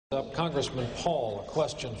Congressman Paul, a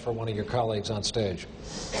question for one of your colleagues on stage.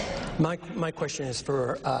 My question is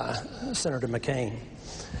for Senator McCain.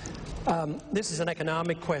 This is an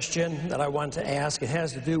economic question that I want to ask. It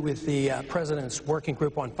has to do with the President's Working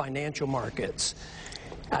Group on Financial Markets.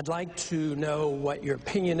 I'd like to know what your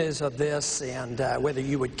opinion is of this and whether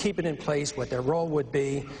you would keep it in place, what their role would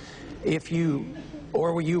be, if you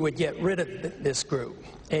would get rid of this group.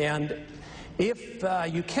 And if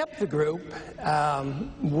you kept the group,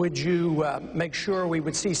 would you make sure we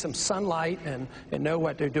would see some sunlight and know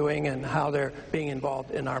what they're doing and how they're being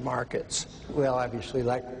involved in our markets? Well, obviously,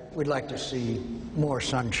 we'd like to see more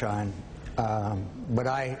sunshine. But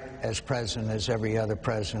I, as president, as every other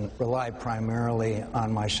president, rely primarily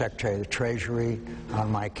on my Secretary of the Treasury, on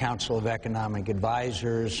my Council of Economic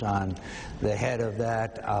Advisors, on the head of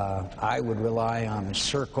that. I would rely on a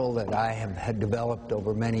circle that I have had developed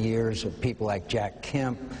over many years of people like Jack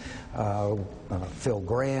Kemp, Phil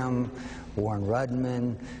Graham, Warren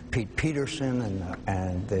Rudman, Pete Peterson,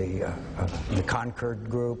 and the Concord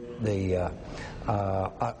Group.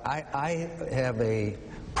 I have a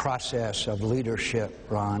process of leadership,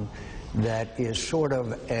 Ron, that is sort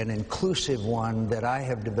of an inclusive one that I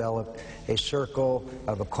have developed, a circle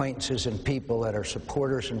of acquaintances and people that are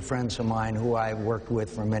supporters and friends of mine who I've worked with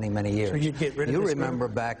for many, many years. So you'd get rid of this remember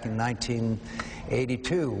group? Back in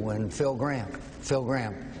 1982 when Phil Graham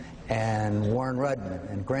and Warren Rudman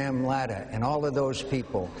and Graham Latta and all of those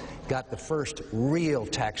people got the first real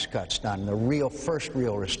tax cuts done, the first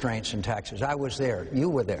real restraints in taxes. I was there. You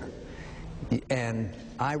were there. And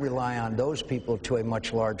I rely on those people to a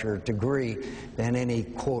much larger degree than any,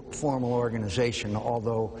 quote, formal organization,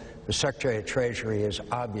 although the Secretary of Treasury is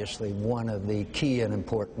obviously one of the key and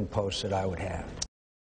important posts that I would have.